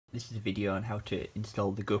This is a video on how to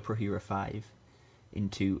install the GoPro Hero 5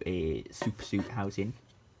 into a Supersuit housing,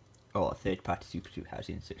 or a third-party Supersuit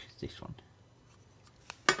housing such as this one.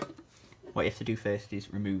 What you have to do first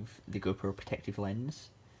is remove the GoPro protective lens,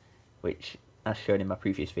 which, as shown in my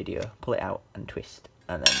previous video, pull it out and twist,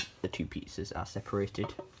 and then the two pieces are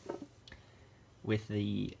separated. With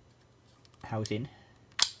the housing,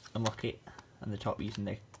 unlock it on the top using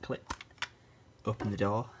the clip, open the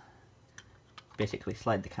door, basically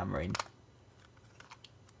slide the camera in,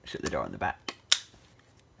 shut the door on the back,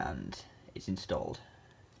 and it's installed.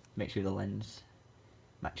 Make sure the lens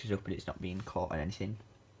matches up and it's not being caught on anything.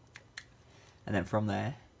 And then from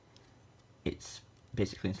there, it's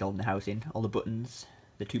basically installed in the housing. All the buttons,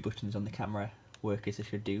 the two buttons on the camera, work as they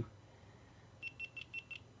should do.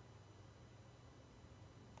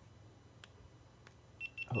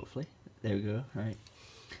 Hopefully. There we go, right.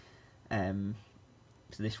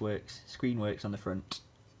 So this works, screen works on the front,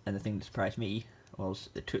 and the thing that surprised me was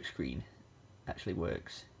the touchscreen actually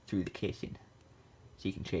works through the casing. So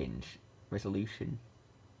you can change resolution.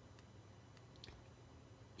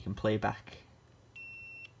 You can play back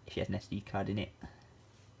if you have an SD card in it.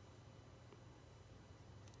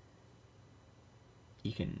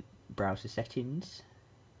 You can browse the settings.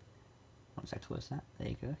 Once I close that, there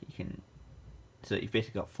you go. You can, so you've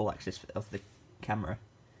basically got full access of the camera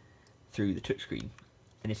through the touchscreen.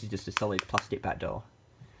 And this is just a solid plastic back door,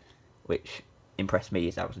 which impressed me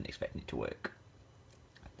as I wasn't expecting it to work.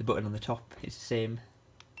 The button on the top is the same.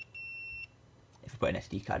 If I put an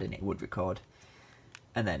SD card in it, it would record.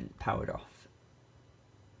 And then powered off.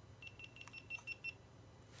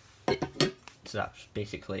 So that's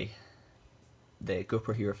basically the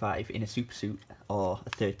GoPro Hero 5 in a Supersuit, or a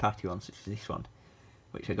third party one such as this one,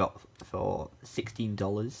 which I got for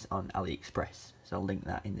 $16 on AliExpress. So I'll link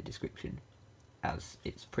that in the description, as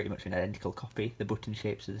it's pretty much an identical copy. The button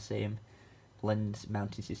shapes are the same, lens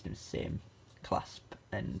mounting system is the same, clasp,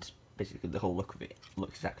 and basically the whole look of it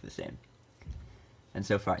looks exactly the same. And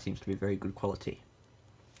so far it seems to be very good quality.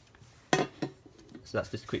 So that's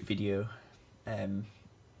just a quick video,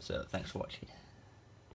 so thanks for watching.